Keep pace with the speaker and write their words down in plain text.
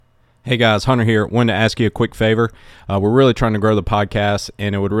Hey guys, Hunter here. Wanted to ask you a quick favor. We're really trying to grow the podcast,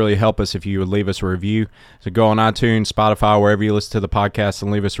 and it would really help us if you would leave us a review. So go on iTunes, Spotify, wherever you listen to the podcast,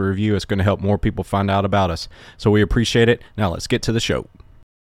 and leave us a review. It's going to help more people find out about us. So we appreciate it. Now let's get to the show.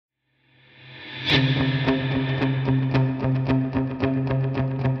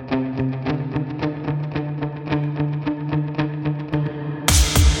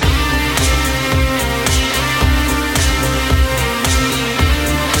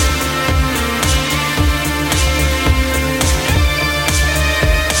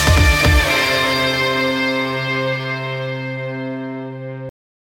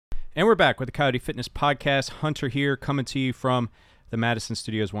 And we're back with the Coyote Fitness Podcast. Hunter here, coming to you from the Madison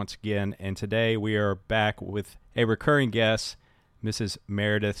Studios once again. And today we are back with a recurring guest, Mrs.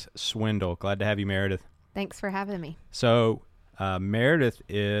 Meredith Swindle. Glad to have you, Meredith. Thanks for having me. So Meredith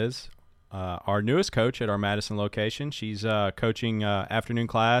is our newest coach at our Madison location. She's coaching afternoon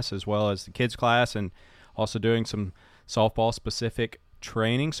class as well as the kids class, and also doing some softball-specific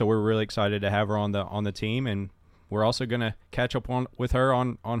training. So we're really excited to have her on the team, and we're also going to catch up with her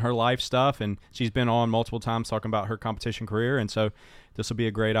on her life stuff, and she's been on multiple times talking about her competition career, and so this will be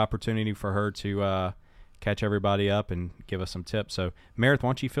a great opportunity for her to catch everybody up and give us some tips. So, Meredith, why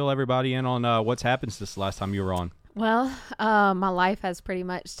don't you fill everybody in on what's happened since the last time you were on? Well, my life has pretty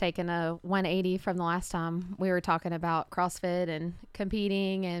much taken a 180 from the last time we were talking about CrossFit and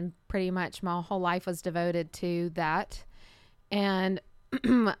competing, and pretty much my whole life was devoted to that. And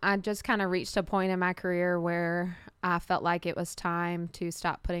I just kind of reached a point in my career where I felt like it was time to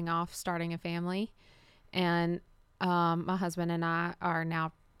stop putting off starting a family. And my husband and I are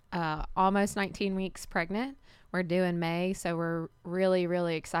now almost 19 weeks pregnant. We're due in May, so we're really,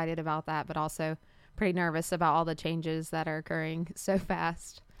 really excited about that, but also pretty nervous about all the changes that are occurring so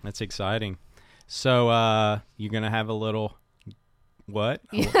fast. That's exciting. So you're going to have a little... What?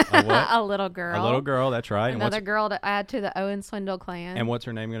 A what? A little girl. A little girl, that's right. Another girl to add to the Owen Swindle clan. And what's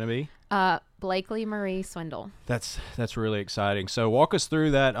her name going to be? Blakely Marie Swindle. That's really exciting. So walk us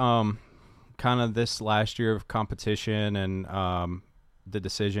through that kind of this last year of competition and the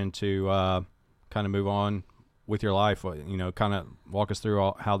decision to kind of move on with your life. You know, kind of walk us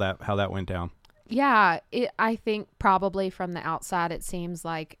through how that went down. Yeah, I think probably from the outside it seems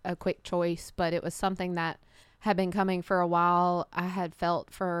like a quick choice, but it was something that had been coming for a while. I had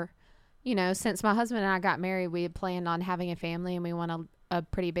felt for, since my husband and I got married, we had planned on having a family, and we want a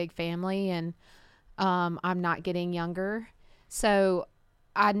pretty big family, and I'm not getting younger. So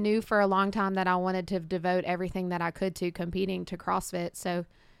I knew for a long time that I wanted to devote everything that I could to competing to CrossFit. So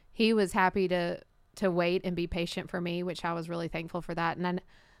he was happy to wait and be patient for me, which I was really thankful for that. And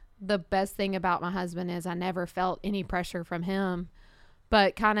the best thing about my husband is I never felt any pressure from him.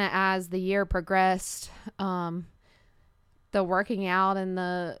 But kind of as the year progressed, the working out and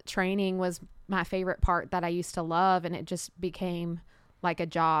the training was my favorite part that I used to love, and it just became like a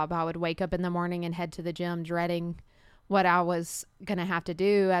job. I would wake up in the morning and head to the gym dreading what I was going to have to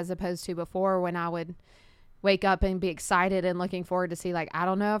do, as opposed to before when I would wake up and be excited and looking forward to see, like, I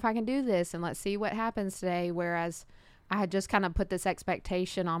don't know if I can do this, and let's see what happens today. Whereas I had just kind of put this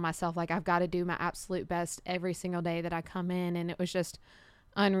expectation on myself, like I've got to do my absolute best every single day that I come in. And it was just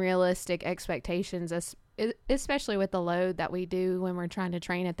unrealistic expectations, especially with the load that we do when we're trying to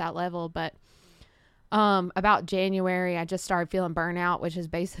train at that level. But about January, I just started feeling burnout, which is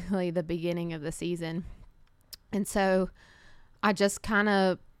basically the beginning of the season. And so I just kind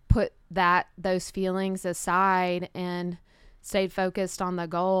of put those feelings aside and stayed focused on the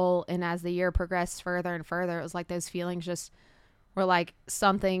goal. And as the year progressed further and further, it was like those feelings just were like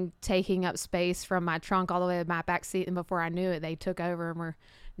something taking up space from my trunk all the way to my back seat. And before I knew it, they took over and were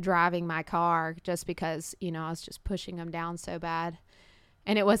driving my car, just because, I was just pushing them down so bad.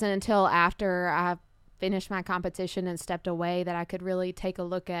 And it wasn't until after I finished my competition and stepped away that I could really take a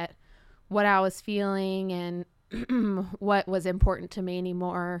look at what I was feeling and what was important to me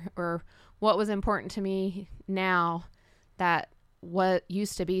anymore, or what was important to me now that what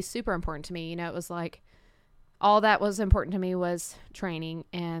used to be super important to me. It was like all that was important to me was training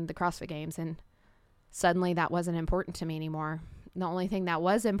and the CrossFit Games, and suddenly that wasn't important to me anymore. The only thing that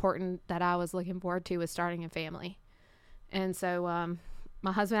was important that I was looking forward to was starting a family. And so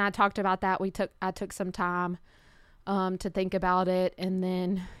my husband and I talked about that. I took some time to think about it, and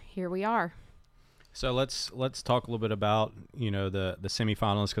then here we are. So let's talk a little bit about the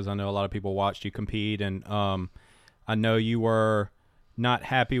semifinals, because I know a lot of people watched you compete, and I know you were not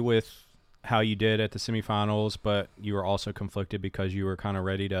happy with how you did at the semifinals, but you were also conflicted because you were kind of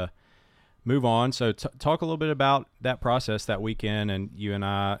ready to move on. So talk a little bit about that process that weekend. And you and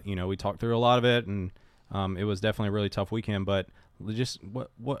I, we talked through a lot of it, and it was definitely a really tough weekend. But Just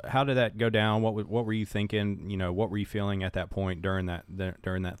how did that go down? What were you thinking? What were you feeling at that point during that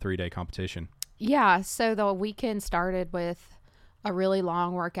 3-day competition? Yeah, so the weekend started with a really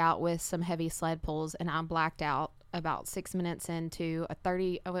long workout with some heavy sled pulls, and I blacked out about 6 minutes into a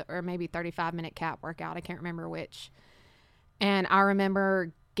 30 or maybe 35-minute cap workout. I can't remember which. And I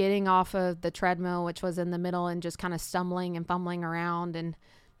remember getting off of the treadmill, which was in the middle, and just kind of stumbling and fumbling around and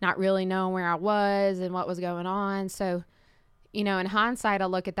not really knowing where I was and what was going on. So, in hindsight, I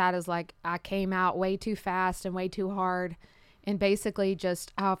look at that as like I came out way too fast and way too hard. And basically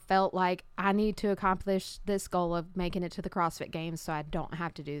just I felt like I need to accomplish this goal of making it to the CrossFit Games so I don't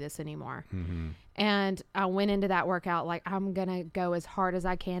have to do this anymore. Mm-hmm. And I went into that workout like I'm going to go as hard as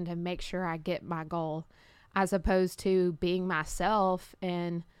I can to make sure I get my goal, as opposed to being myself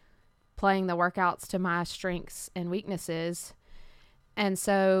and playing the workouts to my strengths and weaknesses. And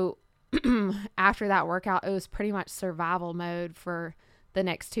so after that workout, it was pretty much survival mode for the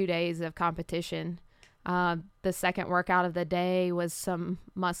next 2 days of competition. The second workout of the day was some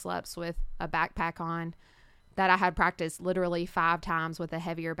muscle ups with a backpack on that I had practiced literally 5 times with a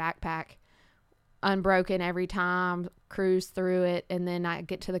heavier backpack, unbroken every time, cruise through it. And then I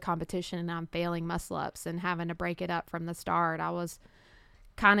get to the competition and I'm failing muscle ups and having to break it up from the start. I was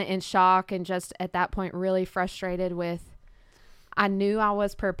kind of in shock and just at that point really frustrated with, I knew I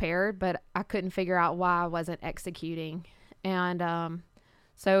was prepared, but I couldn't figure out why I wasn't executing. And,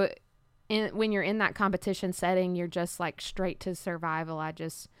 when you're in that competition setting, you're just like straight to survival. I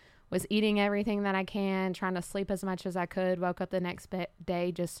just was eating everything that I can, trying to sleep as much as I could, woke up the next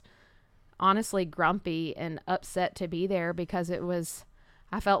day just honestly grumpy and upset to be there because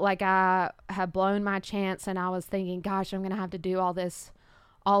I felt like I had blown my chance, and I was thinking, gosh, I'm going to have to do all this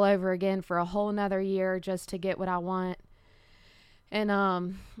all over again for a whole nother year just to get what I want. And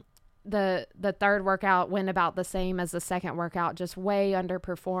the third workout went about the same as the second workout, just way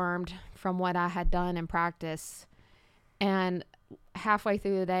underperformed from what I had done in practice. And halfway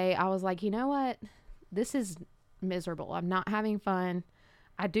through the day, I was like, you know what? This is miserable. I'm not having fun.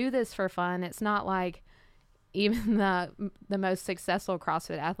 I do this for fun. It's not like even the most successful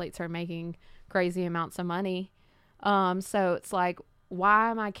CrossFit athletes are making crazy amounts of money. So it's like,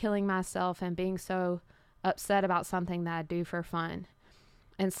 why am I killing myself and being so upset about something that I do for fun?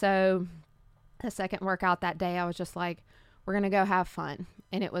 And so the second workout that day, I was just like, we're going to go have fun.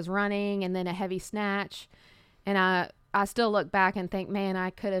 And it was running and then a heavy snatch. And I still look back and think, man,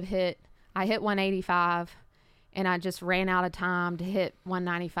 I hit 185 and I just ran out of time to hit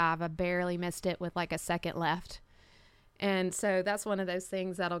 195. I barely missed it with like a second left. And so that's one of those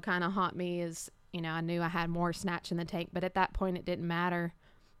things that'll kind of haunt me is, I knew I had more snatch in the tank, but at that point it didn't matter.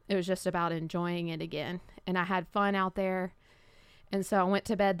 It was just about enjoying it again. And I had fun out there. And so I went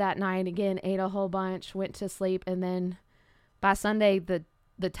to bed that night again, ate a whole bunch, went to sleep. And then by Sunday, the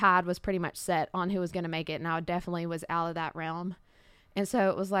tide was pretty much set on who was going to make it. And I definitely was out of that realm. And so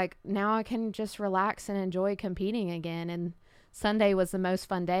it was like, now I can just relax and enjoy competing again. And Sunday was the most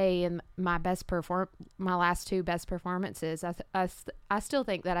fun day and my last 2 best performances. I still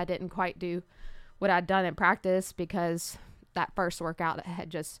think that I didn't quite do what I'd done in practice because that first workout had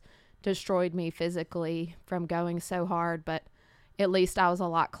just destroyed me physically from going so hard. But at least I was a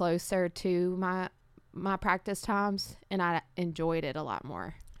lot closer to my practice times and I enjoyed it a lot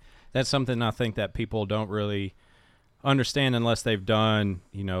more. That's something I think that people don't really understand unless they've done,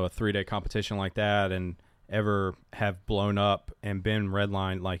 a 3-day competition like that and ever have blown up and been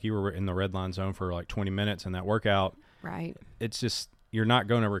redlined, like you were in the redline zone for like 20 minutes in that workout. Right. It's just, you're not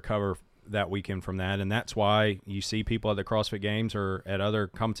going to recover that weekend from that. And that's why you see people at the CrossFit Games or at other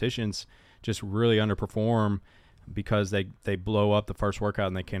competitions just really underperform because they blow up the first workout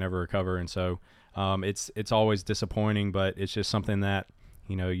and they can't ever recover. And so it's always disappointing, but it's just something that,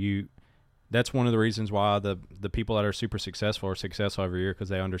 that's one of the reasons why the people that are super successful are successful every year, because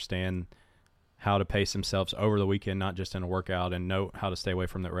they understand how to pace themselves over the weekend, not just in a workout, and know how to stay away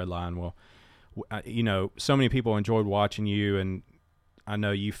from that red line. Well, so many people enjoyed watching you, and I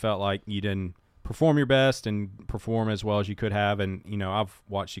know you felt like you didn't perform your best and perform as well as you could have. And, I've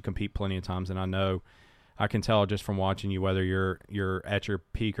watched you compete plenty of times, and I can tell just from watching you whether you're at your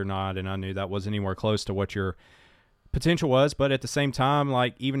peak or not, and I knew that wasn't anywhere close to what your potential was. But at the same time,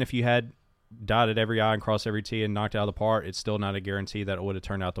 like, even if you had dotted every I and crossed every T and knocked out of the park, it's still not a guarantee that it would have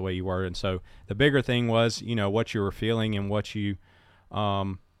turned out the way you were. And so the bigger thing was, what you were feeling and what you,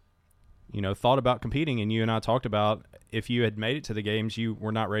 thought about competing. And you and I talked about, if you had made it to the games, you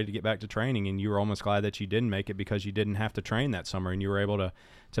were not ready to get back to training, and you were almost glad that you didn't make it because you didn't have to train that summer and you were able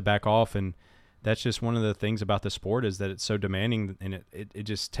to back off. And that's just one of the things about the sport is that it's so demanding, and it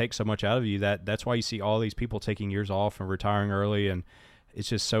just takes so much out of you. That's why you see all these people taking years off and retiring early, and it's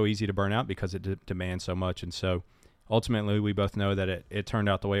just so easy to burn out because it demands so much. And so ultimately we both know that it turned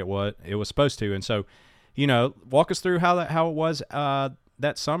out the way it was supposed to. And so, walk us through how it was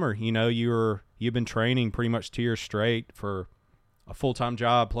that summer. You've been training pretty much 2 years straight for a full-time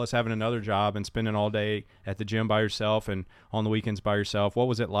job plus having another job and spending all day at the gym by yourself and on the weekends by yourself. What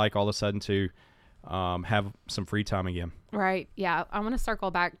was it like all of a sudden to have some free time again? Right. Yeah. I want to circle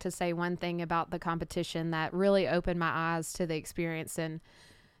back to say one thing about the competition that really opened my eyes to the experience. And,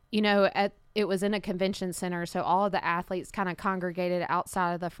 it was in a convention center. So all of the athletes kind of congregated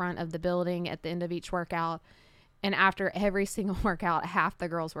outside of the front of the building at the end of each workout. And after every single workout, half the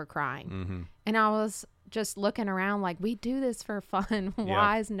girls were crying. Mm-hmm. And I was just looking around like, we do this for fun.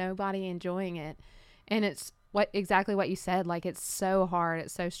 Why is nobody enjoying it? And it's exactly what you said. Like, it's so hard.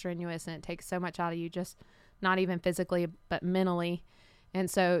 It's so strenuous, and it takes so much out of you, just not even physically, but mentally. And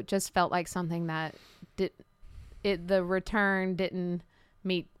so it just felt like something that the return didn't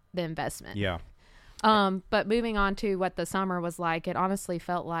meet the investment. Yeah. But moving on to what the summer was like, it honestly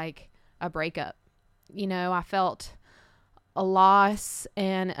felt like a breakup. I felt a loss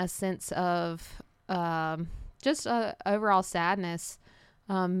and a sense of just overall sadness,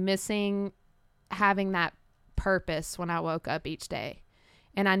 missing having that purpose when I woke up each day.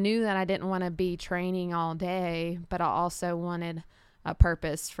 And I knew that I didn't want to be training all day, but I also wanted a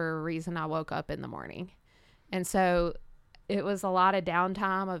purpose for a reason I woke up in the morning. And so it was a lot of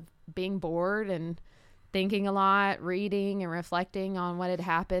downtime of being bored and thinking a lot, reading and reflecting on what had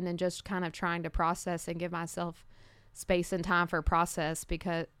happened, and just kind of trying to process and give myself space and time for process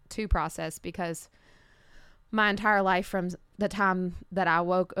because my entire life from the time that I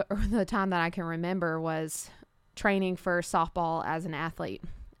woke or the time that I can remember was training for softball as an athlete.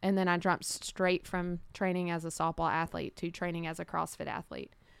 And then I jumped straight from training as a softball athlete to training as a CrossFit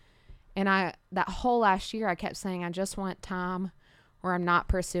athlete. And that whole last year I kept saying, I just want time where I'm not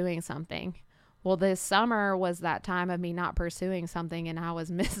pursuing something. Well, this summer was that time of me not pursuing something, and I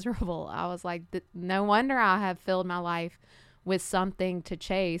was miserable. I was like, no wonder I have filled my life with something to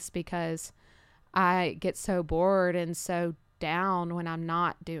chase, because I get so bored and so down when I'm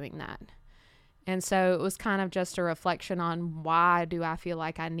not doing that. And so it was kind of just a reflection on, why do I feel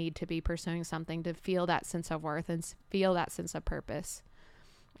like I need to be pursuing something to feel that sense of worth and feel that sense of purpose?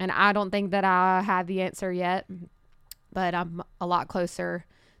 And I don't think that I have the answer yet, but I'm a lot closer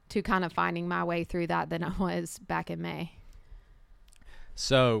to kind of finding my way through that than I was back in May.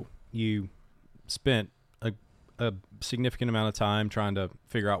 So you spent a significant amount of time trying to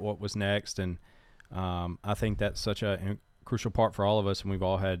figure out what was next. And I think that's such a crucial part for all of us. And we've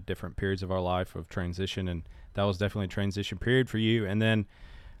all had different periods of our life of transition. And that was definitely a transition period for you. And then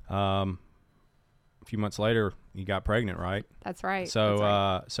a few months later, you got pregnant, right? That's right. So,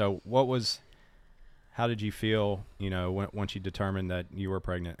 That's right. So how did you feel, once you determined that you were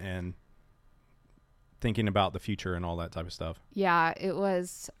pregnant and thinking about the future and all that type of stuff? Yeah, it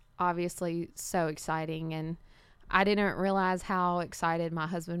was obviously so exciting. And I didn't realize how excited my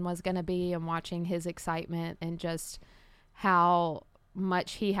husband was going to be, and watching his excitement and just how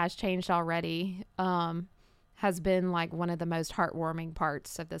much he has changed already has been like one of the most heartwarming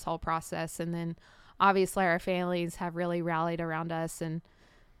parts of this whole process. And then obviously our families have really rallied around us, and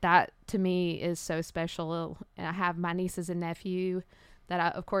that to me is so special. And I have my nieces and nephew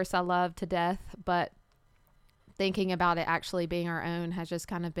that of course I love to death, but thinking about it actually being our own has just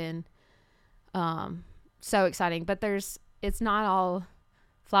kind of been so exciting. But it's not all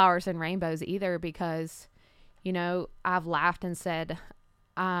flowers and rainbows either, because, I've laughed and said,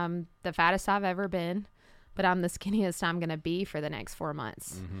 I'm the fattest I've ever been, but I'm the skinniest I'm going to be for the next 4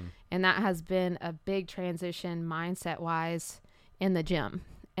 months. Mm-hmm. And that has been a big transition mindset wise in the gym.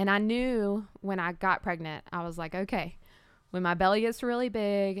 And I knew when I got pregnant, I was like, okay, when my belly gets really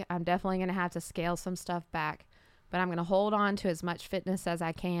big, I'm definitely going to have to scale some stuff back, but I'm going to hold on to as much fitness as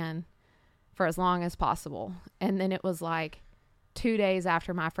I can for as long as possible. And then it was like 2 days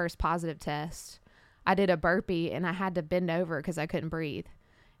after my first positive test, I did a burpee and I had to bend over because I couldn't breathe.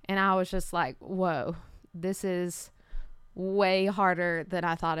 And I was just like, whoa, this is way harder than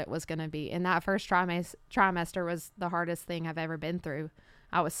I thought it was going to be. And that first trimester was the hardest thing I've ever been through.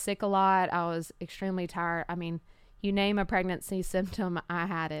 I was sick a lot. I was extremely tired. I mean, you name a pregnancy symptom, I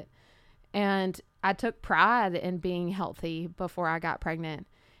had it. And I took pride in being healthy before I got pregnant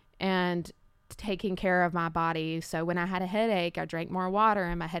and taking care of my body. So when I had a headache, I drank more water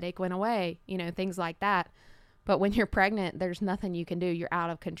and my headache went away, things like that. But when you're pregnant, there's nothing you can do. You're out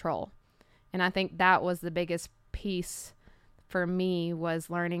of control. And I think that was the biggest piece for me was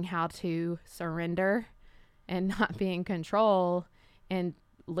learning how to surrender and not be in control and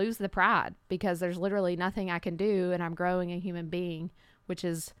lose the pride, because there's literally nothing I can do, and I'm growing a human being, which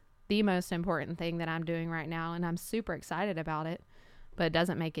is the most important thing that I'm doing right now, and I'm super excited about it, but it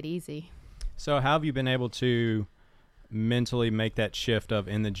doesn't make it easy. So how have you been able to mentally make that shift of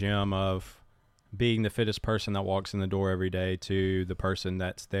in the gym of being the fittest person that walks in the door every day to the person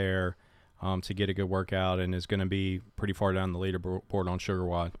that's there to get a good workout and is going to be pretty far down the leaderboard on Sugar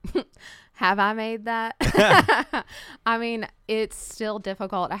Wad? Have I made that? I mean, it's still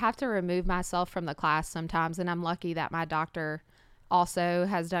difficult. I have to remove myself from the class sometimes, and I'm lucky that my doctor also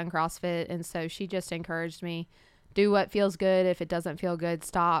has done CrossFit, and so she just encouraged me, do what feels good. If it doesn't feel good,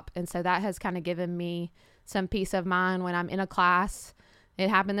 stop. And so that has kind of given me some peace of mind when I'm in a class. It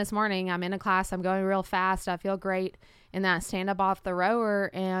happened this morning. I'm in a class. I'm going real fast. I feel great. And then I stand up off the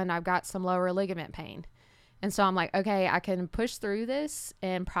rower and I've got some lower ligament pain. And so I'm like, okay, I can push through this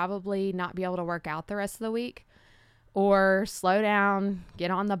and probably not be able to work out the rest of the week, or slow down,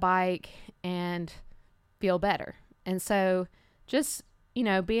 get on the bike and feel better. And so just,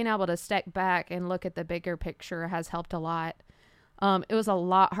 being able to step back and look at the bigger picture has helped a lot. It was a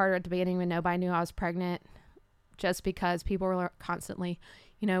lot harder at the beginning when nobody knew I was pregnant, just because people were constantly,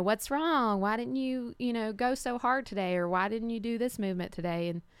 what's wrong? Why didn't you, go so hard today? Or why didn't you do this movement today?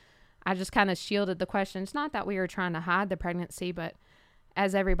 And I just kind of shielded the question. It's not that we were trying to hide the pregnancy, but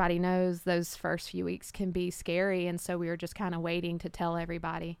as everybody knows, those first few weeks can be scary. And so we were just kind of waiting to tell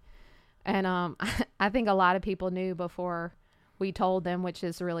everybody. And I think a lot of people knew before we told them, which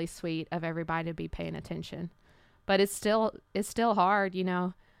is really sweet of everybody to be paying attention. But it's still hard.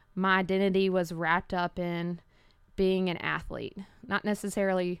 My identity was wrapped up in being an athlete, not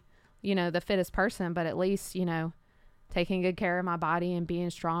necessarily, the fittest person, but at least, taking good care of my body and being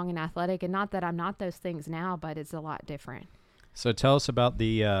strong and athletic. And not that I'm not those things now, but it's a lot different. So tell us about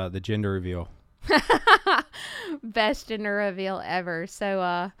the gender reveal. Best gender reveal ever.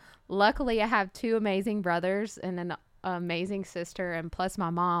 So luckily I have 2 amazing brothers and an amazing sister, and plus my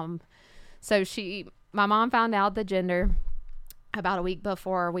mom. So my mom found out the gender about a week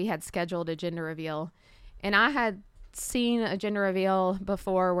before we had scheduled a gender reveal. And I had seen a gender reveal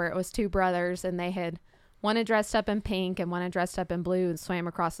before where it was 2 brothers, and they had one had dressed up in pink and one had dressed up in blue and swam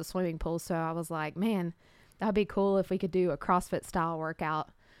across the swimming pool. So I was like, man, that'd be cool if we could do a CrossFit style workout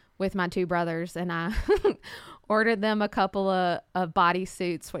with my 2 brothers. And I ordered them a couple of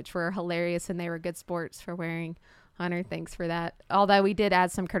bodysuits, which were hilarious, and they were good sports for wearing. Hunter, thanks for that. Although we did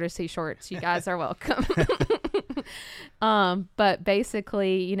add some courtesy shorts. You guys are welcome. But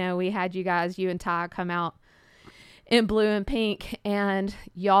basically, we had you and Ty come out in blue and pink, and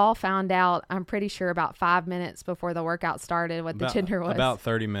y'all found out, I'm pretty sure, about 5 minutes before the workout started what the gender was. About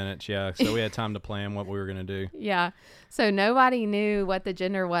 30 minutes, yeah. So we had time to plan what we were going to do. Yeah. So nobody knew what the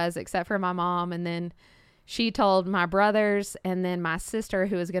gender was except for my mom, and then she told my brothers and then my sister,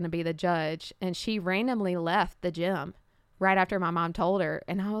 who was going to be the judge, and she randomly left the gym right after my mom told her.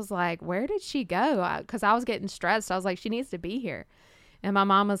 And I was like, where did she go? Because I was getting stressed. I was like, she needs to be here. And my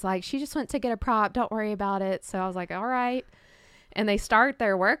mom was like, she just went to get a prop. Don't worry about it. So I was like, all right. And they start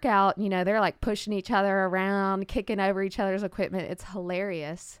their workout. They're like pushing each other around, kicking over each other's equipment. It's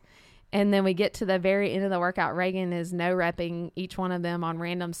hilarious. And then we get to the very end of the workout. Reagan is no-repping each one of them on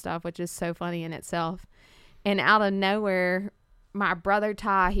random stuff, which is so funny in itself. And out of nowhere, my brother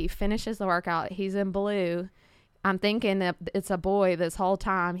Ty, he finishes the workout. He's in blue. I'm thinking that it's a boy this whole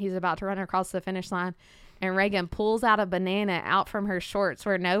time. He's about to run across the finish line. And Reagan pulls out a banana out from her shorts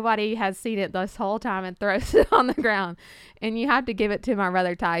where nobody has seen it this whole time and throws it on the ground. And you have to give it to my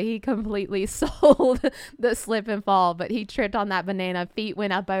brother Ty. He completely sold the slip and fall, but he tripped on that banana. Feet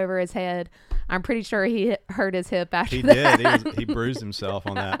went up over his head. I'm pretty sure he hurt his hip after that. He did. He bruised himself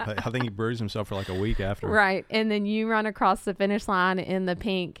on that. I think he bruised himself for like a week after. Right. And then you run across the finish line in the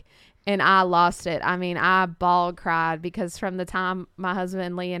pink. And I lost it. I mean, I bawled, cried, because from the time my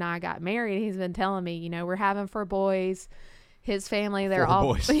husband Lee and I got married, he's been telling me, we're having 4 boys. His family, they're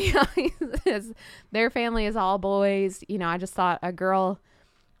all boys. Their family is all boys. I just thought a girl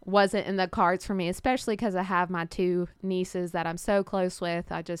wasn't in the cards for me, especially because I have my 2 nieces that I'm so close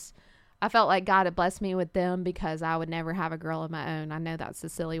with. I felt like God had blessed me with them because I would never have a girl of my own. I know that's a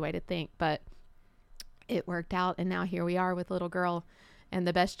silly way to think, but it worked out. And now here we are with little girl. And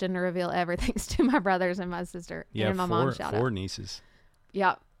the best gender reveal ever, thanks to my brothers and my sister and my mom. Shout 4 out. Nieces.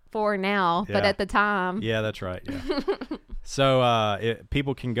 Yep, 4 now, but at the time. Yeah, that's right. Yeah. So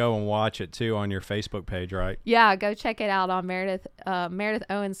people can go and watch it too on your Facebook page, right? Yeah, go check it out on Meredith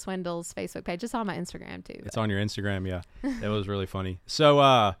Owen Swindle's Facebook page. It's on my Instagram too. It's on your Instagram, yeah. That was really funny. So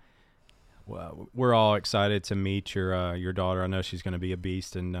Well, we're all excited to meet your daughter. I know she's going to be a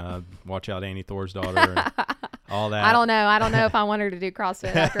beast, and watch out, Annie Thor's daughter, and all that. I don't know if I want her to do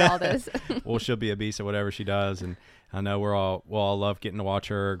CrossFit after all this. Well, she'll be a beast at whatever she does, and I know we'll all love getting to watch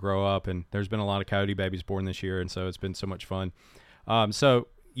her grow up. And there's been a lot of Coyote babies born this year, and so it's been so much fun. So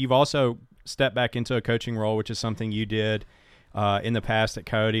you've also stepped back into a coaching role, which is something you did in the past at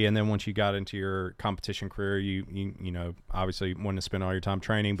Coyote, and then once you got into your competition career, you know obviously wanted to spend all your time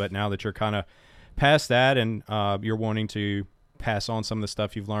training. But now that you're kind of past that, and you're wanting to pass on some of the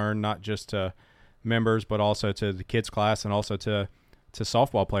stuff you've learned, not just to members, but also to the kids class and also to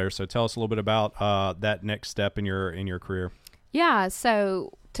softball players. So tell us a little bit about that next step in your career. Yeah,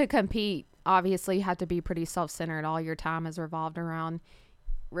 so to compete, obviously you have to be pretty self-centered. All your time is revolved around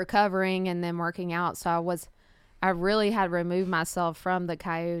recovering and then working out. So I really had removed myself from the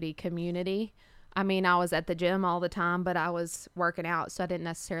Coyote community. I mean, I was at the gym all the time, but I was working out, so I didn't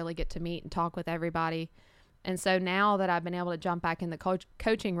necessarily get to meet and talk with everybody. And so now that I've been able to jump back in the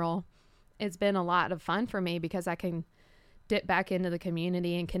coaching role, it's been a lot of fun for me because I can dip back into the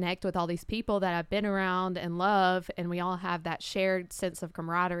community and connect with all these people that I've been around and love, and we all have that shared sense of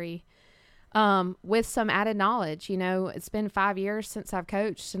camaraderie with some added knowledge. You know, it's been 5 years since I've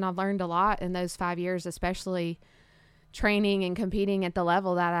coached, and I've learned a lot in those 5 years, especially training and competing at the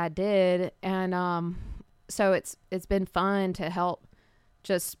level that I did. And so it's been fun to help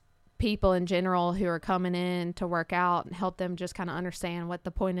just people in general who are coming in to work out and help them just kind of understand what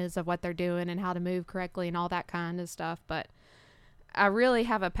the point is of what they're doing and how to move correctly and all that kind of stuff. But I really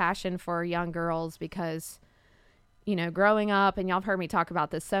have a passion for young girls because, you know, growing up, and y'all have heard me talk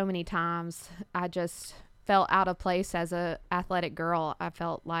about this so many times, I just felt out of place as a athletic girl. I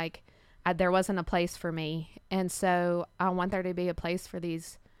felt like there wasn't a place for me. And so I want there to be a place for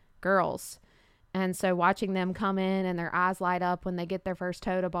these girls. And so watching them come in and their eyes light up when they get their first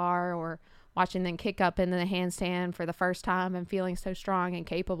toe to bar, or watching them kick up into the handstand for the first time and feeling so strong and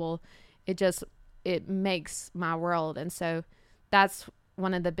capable, it makes my world. And so that's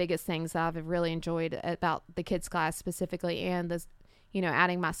one of the biggest things that I've really enjoyed about the kids class specifically, and this, you know,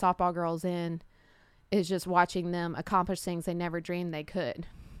 adding my softball girls in, is just watching them accomplish things they never dreamed they could.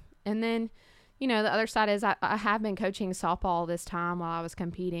 And then, you know, the other side is I have been coaching softball this time while I was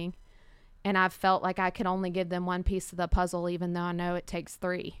competing, and I've felt like I could only give them one piece of the puzzle, even though I know it takes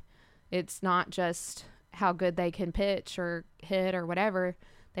three. It's not just how good they can pitch or hit or whatever.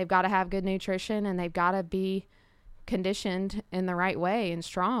 They've got to have good nutrition, and they've got to be conditioned in the right way and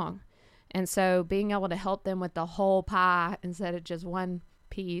strong. And so being able to help them with the whole pie instead of just one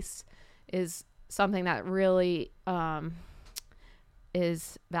piece is something that really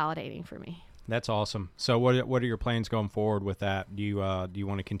is validating for me. That's awesome. So what are your plans going forward with that? Do you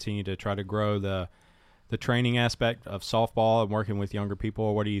want to continue to try to grow the training aspect of softball and working with younger people,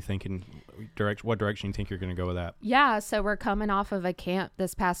 or what are you thinking? What direction you think you're going to go with that? Yeah, so we're coming off of a camp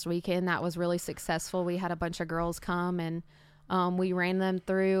this past weekend that was really successful. We had a bunch of girls come, and we ran them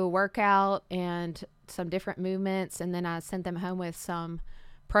through a workout and some different movements, and then I sent them home with some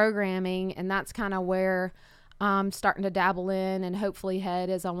programming, and that's kind of where I'm starting to dabble in and hopefully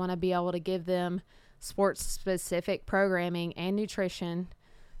head, is I want to be able to give them sports specific programming and nutrition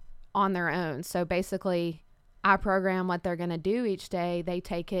on their own. So basically I program what they're going to do each day. They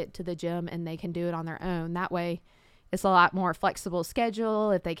take it to the gym and they can do it on their own. That way it's a lot more flexible schedule.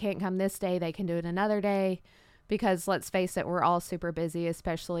 If they can't come this day, they can do it another day, because let's face it, we're all super busy,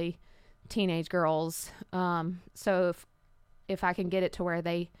 especially teenage girls. So if I can get it to where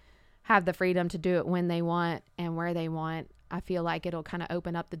they have the freedom to do it when they want and where they want, I feel like it'll kind of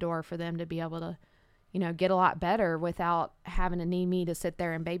open up the door for them to be able to, you know, get a lot better without having to need me to sit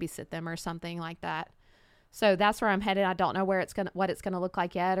there and babysit them or something like that. So that's where I'm headed. I don't know what it's going to look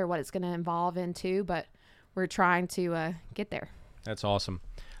like yet, or what it's going to evolve into, but we're trying to get there. That's awesome.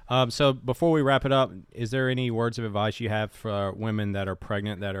 So before we wrap it up, is there any words of advice you have for women that are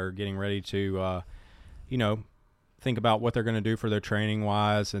pregnant, that are getting ready to, think about what they're going to do for their training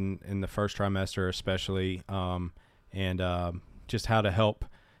wise and in the first trimester especially, and just how to help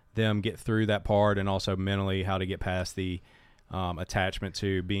them get through that part, and also mentally how to get past the attachment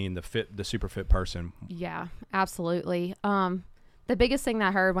to being the super fit person? Yeah, absolutely. The biggest thing that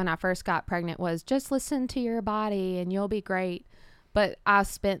I heard when I first got pregnant was just listen to your body and you'll be great. But I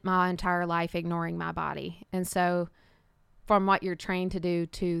spent my entire life ignoring my body. And so from what you're trained to do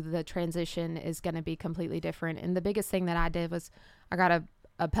to the transition is going to be completely different. And the biggest thing that I did was I got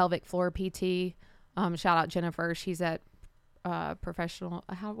a pelvic floor PT. Shout out Jennifer. She's at professional.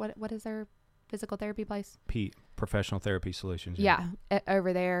 What is their physical therapy place? Professional Therapy Solutions. Yeah,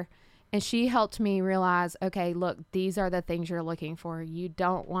 over there. And she helped me realize, okay, look, these are the things you're looking for. You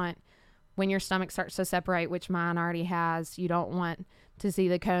don't want when your stomach starts to separate, which mine already has, you don't want to see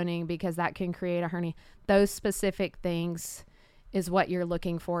the coning because that can create a hernia. Those specific things is what you're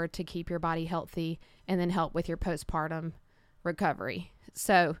looking for to keep your body healthy and then help with your postpartum recovery.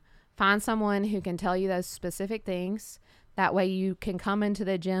 So find someone who can tell you those specific things. That way you can come into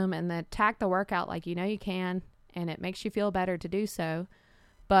the gym and attack the workout like you know you can, and it makes you feel better to do so,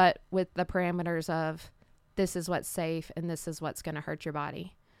 but with the parameters of this is what's safe and this is what's going to hurt your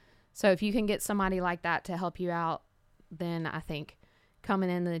body. So if you can get somebody like that to help you out, then I think coming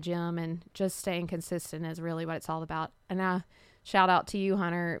into the gym and just staying consistent is really what it's all about. And I shout out to you,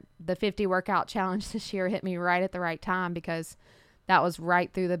 Hunter. The 50 workout challenge this year hit me right at the right time because that was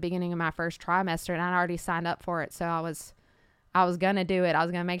right through the beginning of my first trimester, and I'd already signed up for it. So I was going to do it. I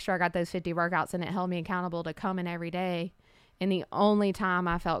was going to make sure I got those 50 workouts, and it held me accountable to come in every day. And the only time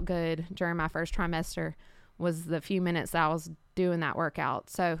I felt good during my first trimester was the few minutes that I was doing that workout.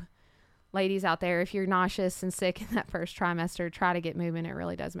 So ladies out there, if you're nauseous and sick in that first trimester, try to get moving. It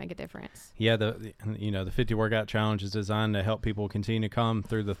really does make a difference. Yeah, the 50 workout challenge is designed to help people continue to come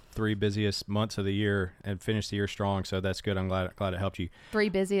through the 3 busiest months of the year and finish the year strong. So that's good. I'm glad it helped you. 3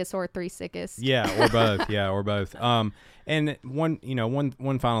 busiest or 3 sickest. Yeah, or both. or both. And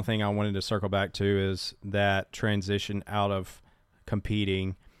one final thing I wanted to circle back to is that transition out of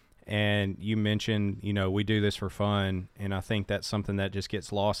competing. And you mentioned, we do this for fun, and I think that's something that just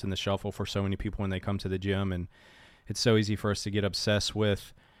gets lost in the shuffle for so many people when they come to the gym. And it's so easy for us to get obsessed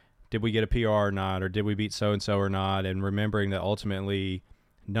with, did we get a PR or not, or did we beat so-and-so or not, and remembering that ultimately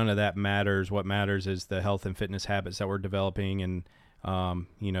none of that matters. What matters is the health and fitness habits that we're developing and,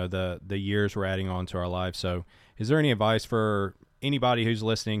 the years we're adding on to our lives. So is there any advice for anybody who's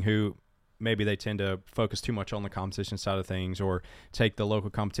listening who maybe they tend to focus too much on the competition side of things, or take the local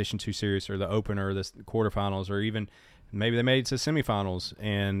competition too serious, or the opener, or the quarterfinals, or even maybe they made it to semifinals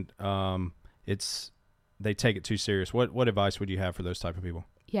and they take it too serious? What advice would you have for those type of people?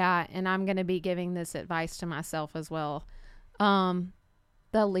 Yeah, and I'm going to be giving this advice to myself as well. The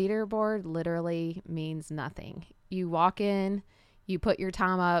leaderboard literally means nothing. You walk in, you put your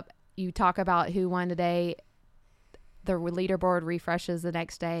time up, you talk about who won today, the leaderboard refreshes the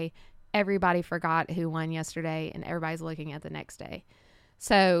next day. Everybody forgot who won yesterday, and everybody's looking at the next day.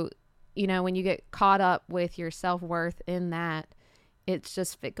 So, when you get caught up with your self-worth in that, it's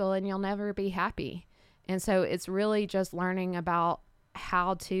just fickle and you'll never be happy. And so it's really just learning about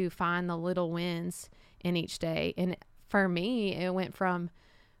how to find the little wins in each day. And for me, it went from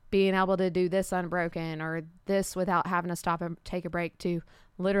being able to do this unbroken or this without having to stop and take a break to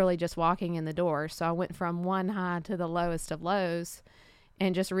literally just walking in the door. So I went from one high to the lowest of lows.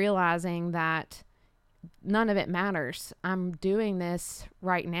 And just realizing that none of it matters. I'm doing this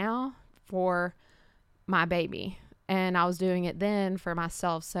right now for my baby. And I was doing it then for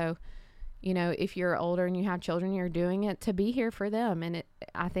myself. So, if you're older and you have children, you're doing it to be here for them. And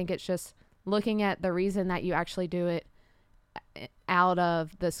I think it's just looking at the reason that you actually do it out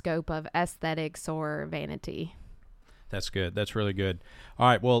of the scope of aesthetics or vanity. That's good. That's really good. All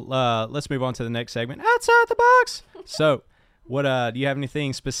right. Well, let's move on to the next segment. Outside the box. So, what do you have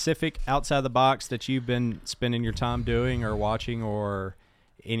anything specific outside the box that you've been spending your time doing or watching, or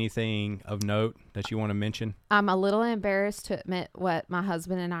anything of note that you want to mention? I'm a little embarrassed to admit what my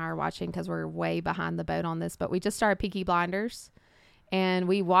husband and I are watching because we're way behind the boat on this, but we just started Peaky Blinders, and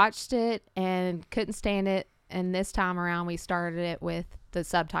we watched it and couldn't stand it. And this time around, we started it with the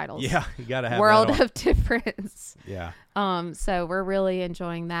subtitles. Yeah, you got to have World that on. of Difference. Yeah. So we're really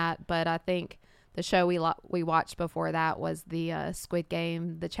enjoying that, but I think the show we watched before that was the Squid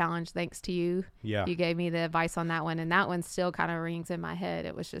Game, the challenge, thanks to you. Yeah. You gave me the advice on that one, and that one still kind of rings in my head.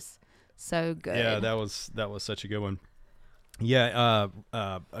 It was just so good. Yeah, that was such a good one. Yeah,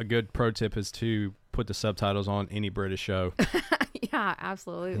 a good pro tip is to put the subtitles on any British show. Yeah,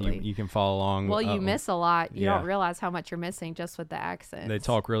 absolutely. You can follow along. Well, you miss a lot. You yeah. don't realize how much you're missing just with the accents. They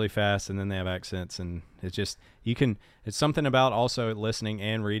talk really fast, and then they have accents, and it's just it's something about also listening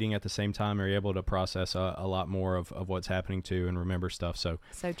and reading at the same time. You're able to process a lot more of what's happening too and remember stuff. So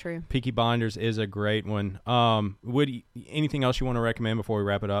true. Peaky Blinders is a great one. Anything else you want to recommend before we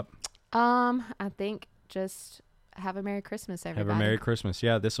wrap it up? I think just have a Merry Christmas, everybody. Have a Merry Christmas.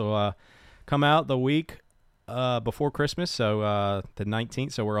 Yeah, this will come out the week before Christmas, so the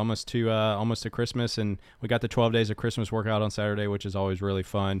 19th. So we're almost to Christmas, and we got the 12 days of Christmas workout on Saturday, which is always really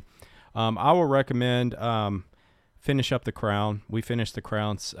fun. I will recommend finish up The Crown. We finished The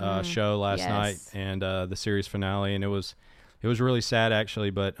Crown's show last night, and the series finale, and it was really sad actually,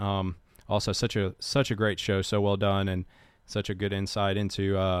 but also such a great show, so well done, and such a good insight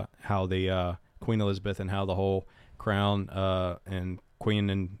into how the Queen Elizabeth and how the whole Crown and Queen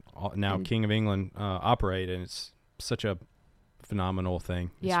and now King of England operate, and it's such a phenomenal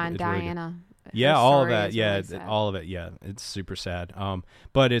thing. And Diana. Yeah, all of that. Really sad. All of it. Yeah, it's super sad.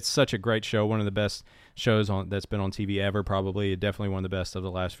 But it's such a great show. One of the best shows that's been on TV ever, probably. Definitely one of the best of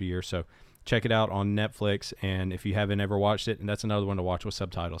the last few years. So check it out on Netflix. And if you haven't ever watched it, and that's another one to watch with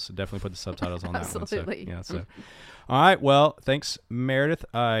subtitles. So definitely put the subtitles on that one. So, all right. Well, thanks, Meredith.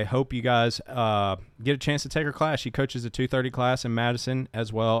 I hope you guys get a chance to take her class. She coaches a 2:30 class in Madison,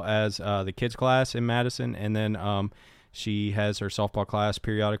 as well as the kids class in Madison, and then she has her softball class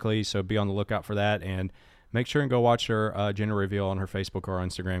periodically, so be on the lookout for that. And make sure and go watch her gender reveal on her Facebook or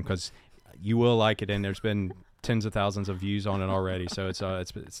Instagram, because you will like it. And there's been tens of thousands of views on it already, so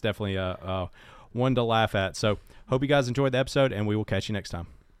it's definitely one to laugh at. So hope you guys enjoyed the episode, and we will catch you next time.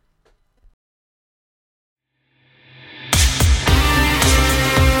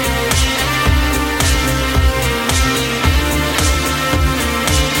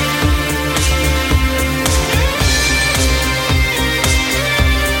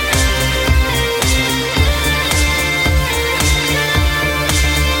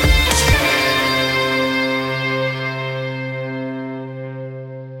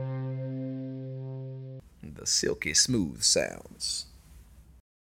 The silky smooth sounds.